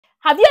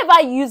Have you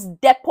ever used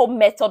DEPO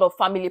method of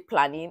family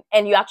planning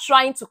and you are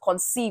trying to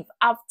conceive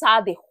after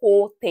the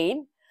whole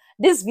thing?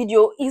 This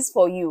video is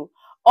for you.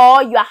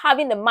 Or you are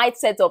having the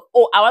mindset of,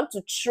 oh, I want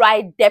to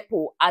try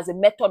DEPO as a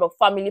method of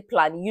family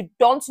planning. You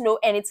don't know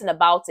anything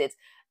about it.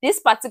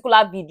 This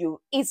particular video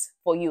is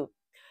for you.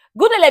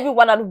 Good day,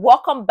 everyone, and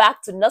welcome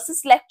back to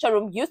Nurses Lecture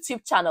Room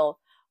YouTube channel.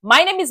 My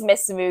name is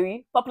Mercy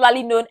Mary,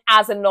 popularly known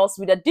as a nurse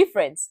with a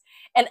difference,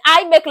 and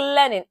I make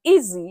learning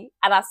easy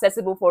and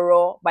accessible for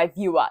all my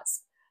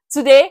viewers.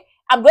 Today,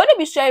 I'm going to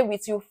be sharing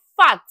with you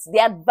facts, the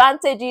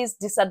advantages,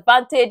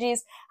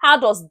 disadvantages, how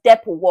does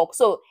DEPO work.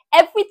 So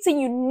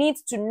everything you need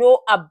to know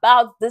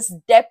about this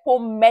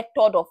DEPO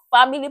method of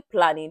family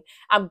planning,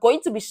 I'm going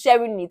to be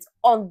sharing it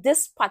on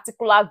this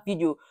particular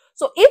video.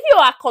 So if you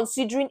are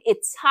considering a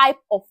type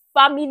of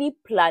family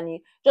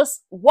planning,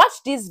 just watch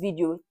this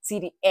video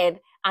till the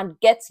end and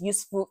get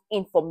useful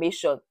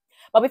information.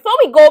 But before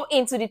we go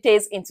into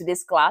details in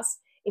today's class,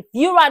 if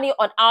you're running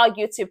on our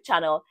YouTube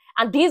channel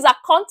and these are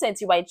content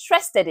you are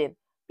interested in,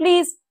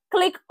 please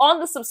click on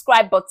the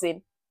subscribe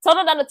button, turn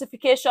on the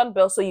notification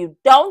bell so you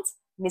don't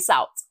miss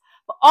out.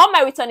 For all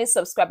my returning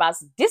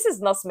subscribers, this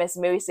is Nurse Mercy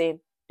Mary saying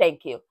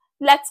thank you.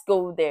 Let's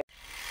go there.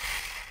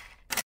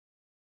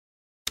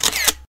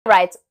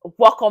 Right,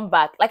 welcome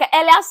back. Like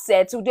I earlier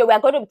said, today we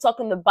are going to be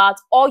talking about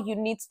all you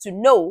need to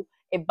know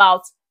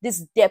about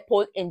this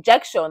DEPO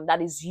injection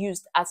that is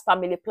used as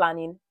family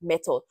planning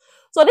method.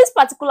 So this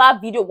particular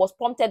video was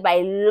prompted by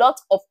a lot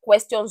of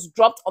questions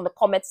dropped on the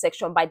comment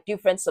section by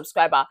different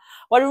subscribers.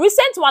 But the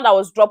recent one that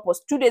was dropped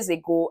was 2 days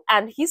ago,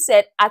 and he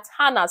said, at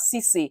Hannah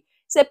Cisse,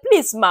 said,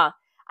 please ma,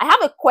 I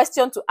have a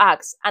question to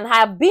ask, and I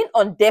have been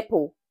on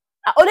DEPO.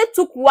 I only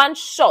took one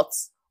shot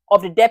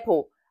of the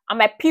DEPO and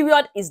my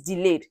period is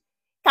delayed.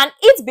 Can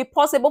it be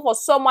possible for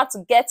someone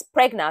to get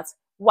pregnant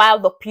while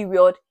the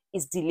period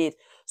is delayed?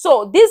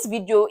 So this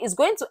video is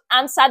going to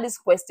answer this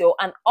question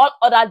and all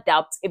other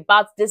doubts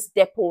about this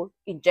DEPO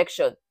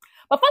injection.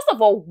 But first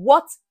of all,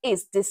 what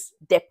is this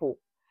DEPO?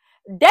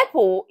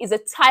 DEPO is a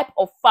type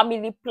of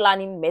family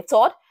planning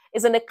method.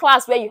 It's in a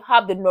class where you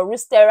have the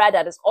non-steroid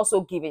that is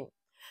also given.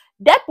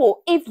 DEPO,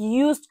 if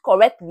used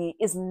correctly,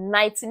 is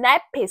 99%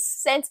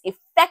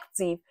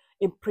 effective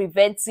in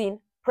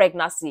preventing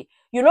pregnancy.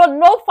 You know,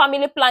 no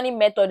family planning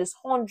method is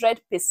 100%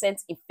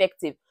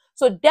 effective.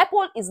 So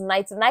DEPO is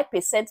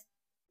 99%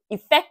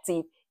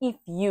 effective if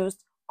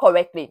used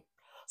correctly.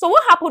 So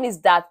what happens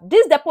is that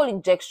this DEPO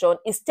injection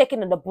is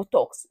taken in the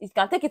buttocks. You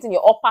can take it in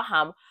your upper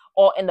arm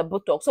or in the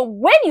buttocks. So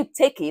when you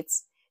take it,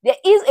 there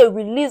is a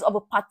release of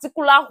a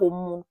particular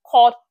hormone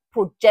called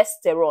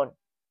progesterone.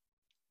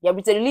 There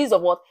is a release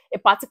of what? A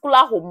particular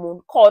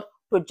hormone called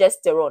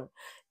progesterone.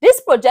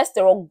 This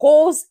progesterone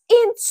goes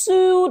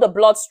into the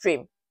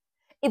bloodstream.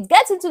 It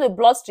gets into the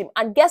bloodstream,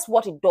 and guess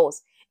what it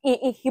does? It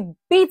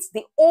inhibits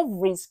the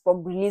ovaries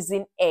from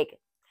releasing egg.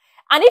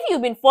 And if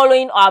you've been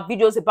following our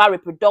videos about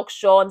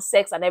reproduction,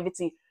 sex, and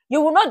everything,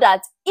 you will know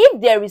that if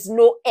there is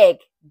no egg,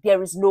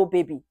 there is no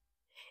baby.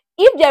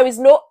 If there is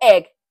no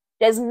egg,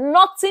 there's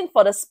nothing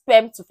for the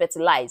sperm to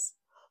fertilize.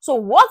 So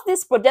what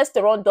this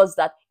progesterone does,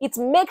 that it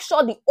makes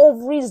sure the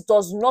ovaries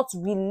does not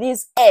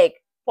release egg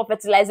for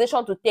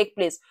fertilization to take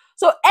place.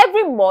 So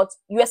every month,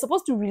 you are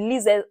supposed to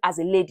release egg as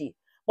a lady.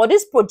 But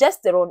this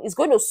progesterone is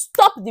going to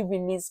stop the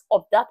release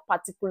of that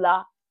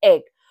particular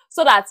egg,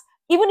 so that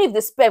even if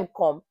the sperm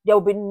come, there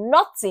will be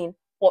nothing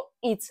for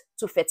it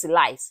to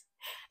fertilize.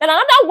 And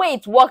another way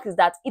it works is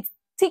that it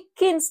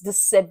thickens the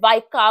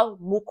cervical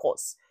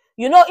mucus.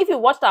 You know, if you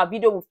watched our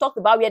video, we've talked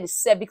about where the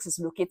cervix is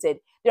located.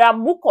 There are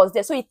mucus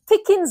there, so it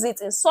thickens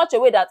it in such a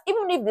way that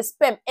even if the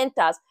sperm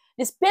enters,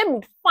 the sperm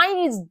would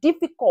find it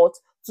difficult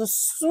to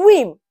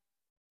swim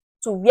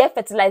to where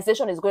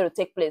fertilization is going to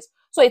take place.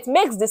 So it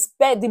makes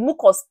the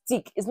mucus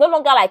thick. It's no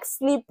longer like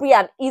slippery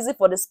and easy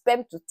for the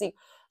sperm to thick.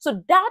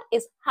 So that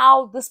is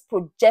how this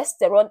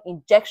progesterone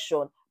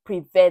injection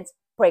prevents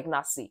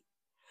pregnancy.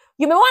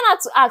 You may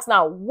want to ask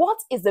now, what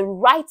is the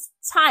right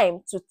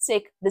time to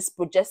take this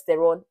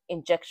progesterone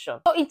injection?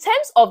 So in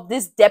terms of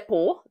this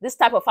DEPO, this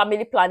type of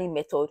family planning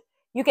method,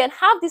 you can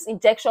have this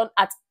injection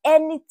at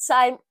any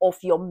time of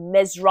your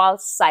menstrual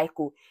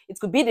cycle. It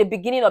could be the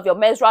beginning of your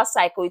menstrual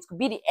cycle. It could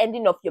be the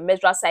ending of your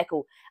menstrual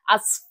cycle,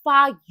 as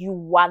far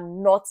you are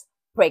not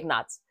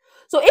pregnant.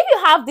 So if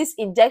you have this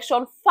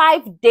injection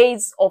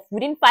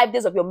within 5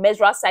 days of your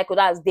menstrual cycle,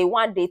 that's day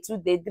 1, day 2,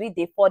 day 3,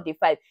 day 4, day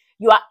 5,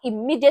 you are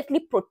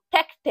immediately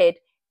protected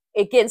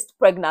against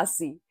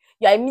pregnancy.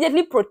 You are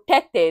immediately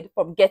protected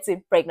from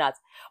getting pregnant.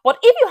 But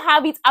if you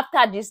have it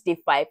after this day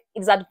 5, it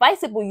is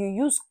advisable you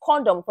use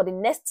condom for the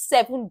next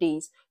 7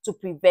 days to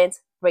prevent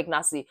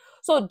pregnancy.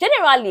 So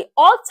generally,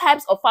 all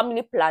types of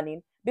family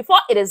planning, before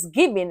it is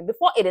given,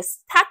 before it is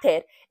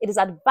started, it is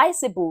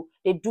advisable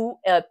they do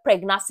a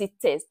pregnancy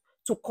test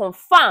to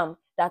confirm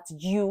that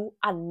you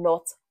are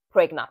not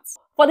pregnant.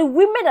 For the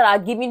women that are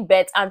giving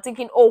birth and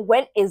thinking, oh,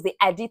 when is the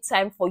ideal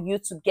time for you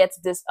to get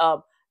this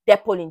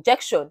DEPO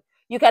injection?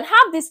 You can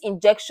have this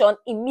injection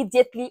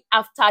immediately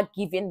after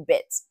giving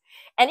birth.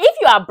 And if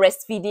you are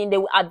breastfeeding, they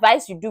will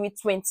advise you do it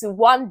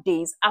 21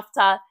 days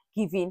after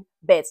giving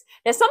birth.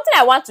 There's something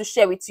I want to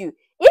share with you.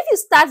 If you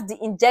start the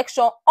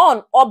injection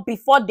on or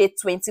before day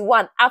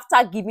 21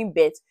 after giving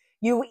birth,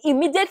 you will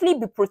immediately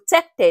be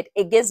protected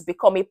against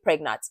becoming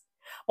pregnant.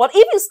 But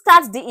if you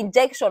start the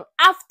injection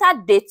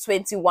after day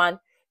 21,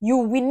 you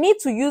will need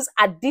to use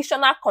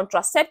additional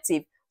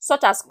contraceptive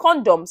such as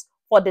condoms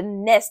for the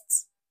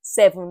next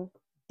 7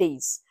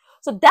 days.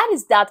 So that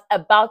is that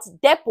about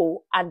DEPO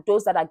and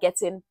those that are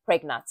getting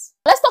pregnant.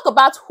 Let's talk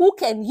about who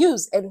can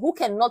use and who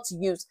cannot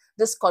use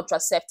this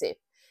contraceptive.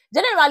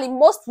 Generally,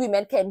 most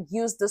women can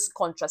use this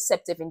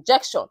contraceptive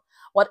injection,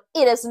 but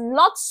it is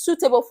not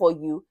suitable for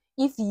you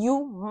if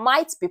you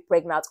might be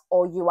pregnant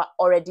or you are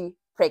already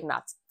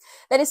pregnant.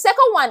 Then the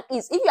second one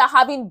is if you are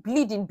having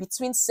bleeding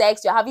between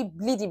sex, you're having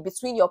bleeding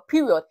between your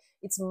period,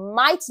 it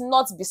might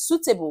not be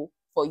suitable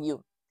for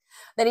you.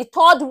 Then the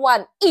third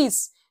one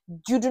is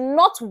you do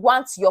not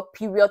want your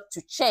period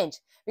to change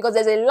because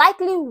there's a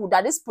likelihood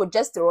that this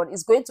progesterone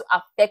is going to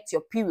affect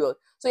your period.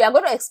 So you're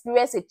going to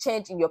experience a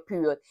change in your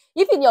period.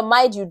 If in your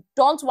mind you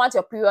don't want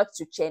your period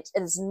to change,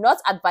 it is not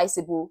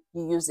advisable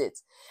you use it.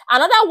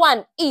 Another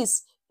one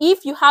is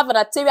if you have an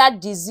arterial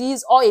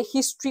disease or a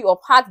history of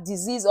heart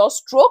disease or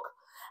stroke,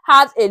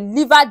 have a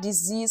liver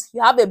disease,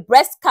 you have a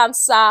breast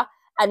cancer,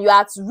 and you're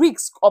at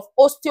risk of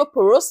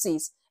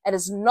osteoporosis, it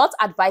is not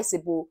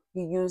advisable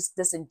you use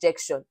this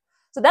injection.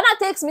 So then that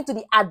takes me to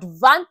the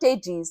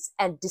advantages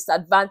and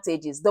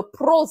disadvantages, the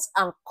pros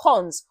and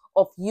cons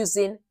of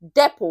using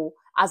DEPO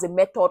as a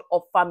method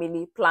of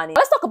family planning.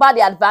 Let's talk about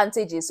the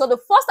advantages. So the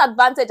first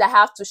advantage I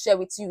have to share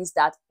with you is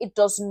that it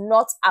does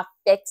not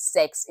affect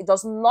sex. It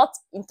does not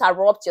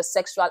interrupt your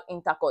sexual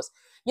intercourse.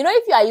 You know,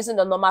 if you are using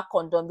the normal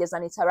condom, there's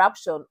an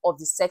interruption of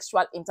the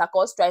sexual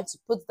intercourse trying to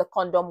put the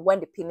condom when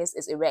the penis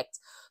is erect.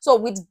 So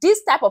with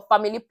this type of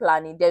family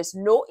planning, there's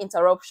no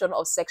interruption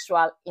of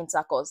sexual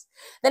intercourse.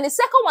 Then the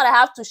second one I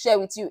have to share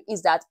with you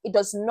is that it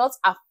does not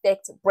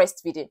affect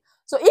breastfeeding.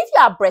 So if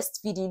you are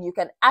breastfeeding, you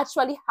can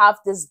actually have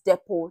this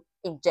DEPO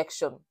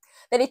injection.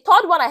 Then the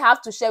third one I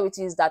have to share with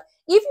you is that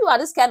if you are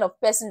this kind of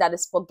person that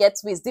is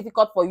forgetful, it's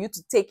difficult for you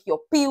to take your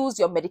pills,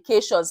 your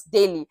medications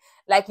daily.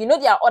 Like, you know,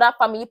 there are other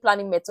family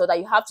planning methods that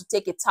you have to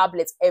take a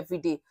tablet every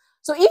day.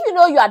 So if you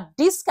know you are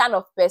this kind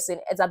of person,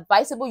 it's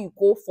advisable you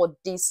go for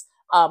this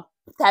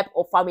type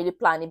of family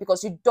planning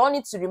because you don't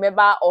need to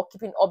remember or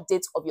keeping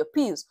updates of your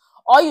pills.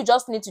 All you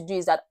just need to do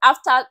is that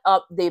after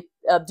the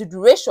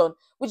duration,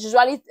 which is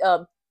usually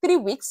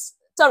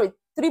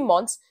 3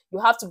 months, you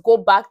have to go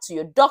back to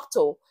your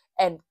doctor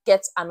and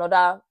get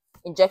another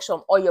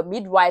injection, or your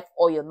midwife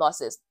or your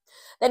nurses.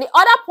 Then the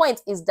other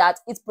point is that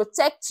it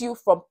protects you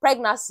from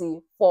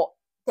pregnancy for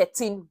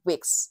 13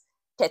 weeks.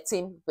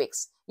 13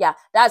 weeks. Yeah,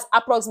 that's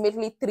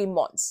approximately 3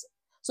 months.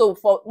 So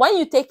for when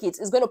you take it,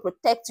 it's going to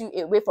protect you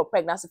away from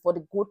pregnancy for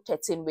the good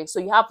 13 weeks. So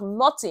you have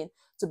nothing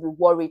to be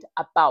worried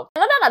about.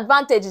 Another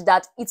advantage is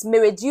that it may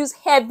reduce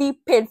heavy,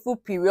 painful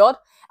period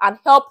and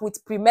help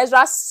with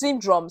premenstrual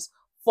syndromes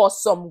for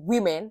some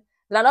women.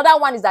 And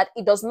another one is that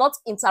it does not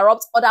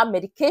interrupt other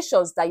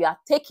medications that you are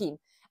taking.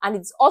 And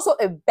it's also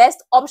a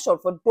best option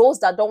for those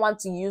that don't want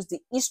to use the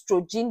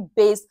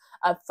estrogen-based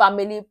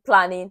family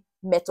planning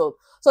method.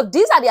 So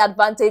these are the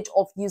advantages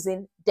of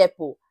using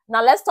DEPO.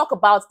 Now let's talk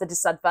about the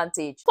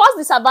disadvantage. First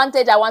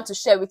disadvantage I want to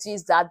share with you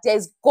is that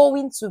there's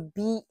going to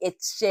be a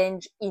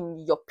change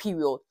in your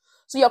period.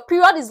 So your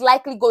period is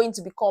likely going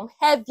to become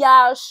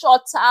heavier,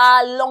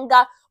 shorter,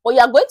 longer, but you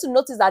are going to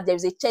notice that there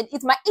is a change.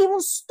 It might even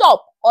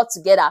stop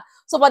altogether.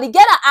 So for the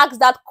girl that asked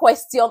that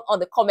question on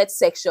the comment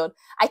section,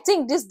 I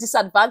think this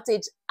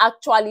disadvantage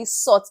actually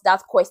sorts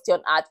that question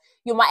out.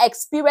 You might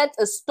experience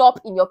a stop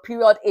in your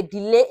period, a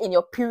delay in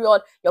your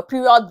period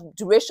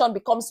duration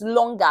becomes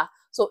longer.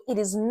 So it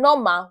is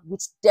normal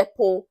with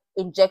DEPO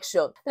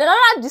injection. And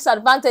another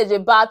disadvantage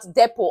about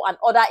DEPO and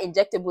other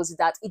injectables is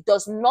that it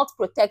does not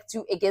protect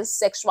you against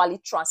sexually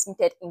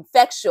transmitted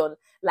infection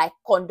like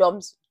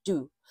condoms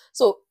do.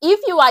 So if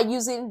you are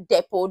using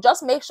DEPO,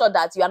 just make sure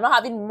that you are not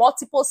having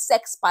multiple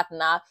sex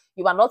partners,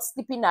 you are not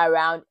sleeping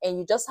around, and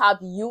you just have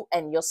you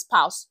and your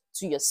spouse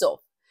to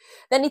yourself.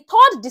 Then the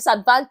third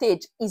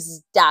disadvantage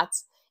is that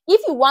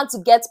if you want to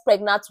get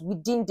pregnant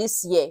within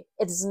this year,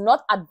 it is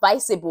not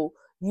advisable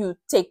you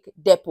take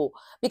DEPO,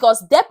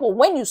 because DEPO,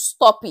 when you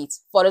stop it,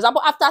 for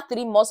example, after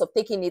 3 months of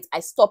taking it, I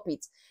stop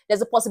it.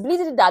 There's a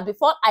possibility that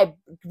before I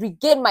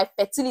regain my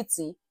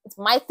fertility, it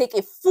might take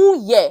a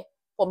full year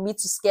for me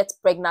to get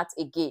pregnant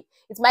again.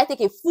 It might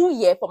take a full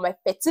year for my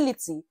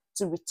fertility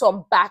to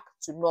return back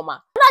to normal.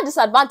 Another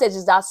disadvantage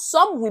is that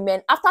some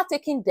women, after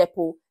taking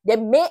DEPO, they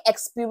may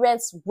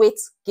experience weight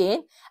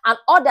gain, and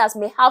others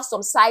may have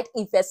some side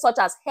effects such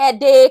as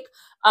headache,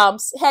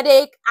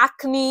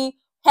 acne,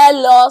 hair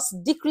loss,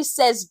 decreased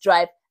sex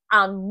drive,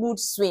 and mood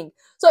swing.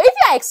 So if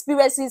you are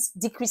experiencing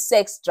decreased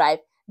sex drive,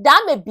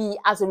 that may be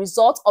as a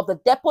result of the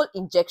DEPO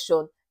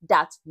injection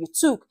that you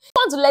took. I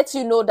want to let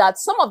you know that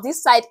some of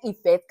these side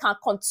effects can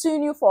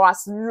continue for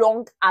as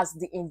long as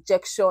the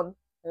injection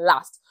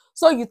lasts.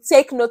 So you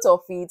take note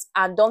of it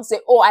and don't say,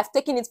 oh, I've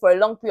taken it for a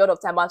long period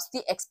of time, but I'm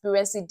still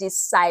experiencing this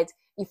side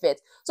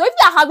effect. So if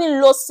you are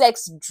having low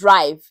sex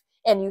drive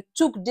and you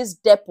took this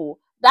DEPO,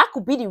 that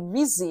could be the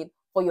reason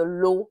for your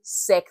low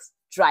sex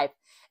drive.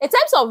 In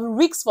terms of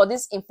risks for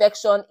this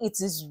infection, it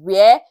is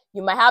rare.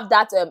 You might have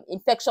that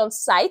injection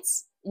site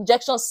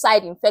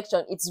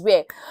infection, it's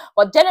rare.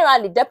 But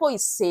generally, DEPO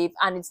is safe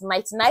and it's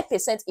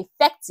 99%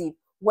 effective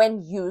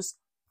when used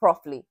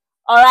properly.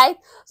 All right.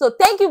 So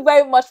thank you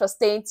very much for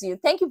staying tuned.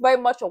 Thank you very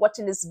much for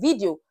watching this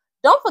video.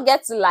 Don't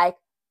forget to like,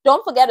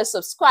 don't forget to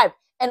subscribe,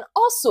 and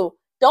also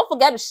don't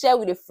forget to share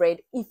with a friend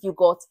if you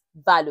got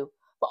value.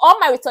 For all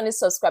my returning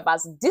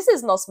subscribers, this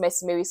is Nurse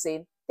Mercy Mary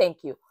saying thank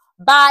you.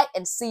 Bye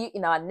and see you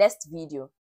in our next video.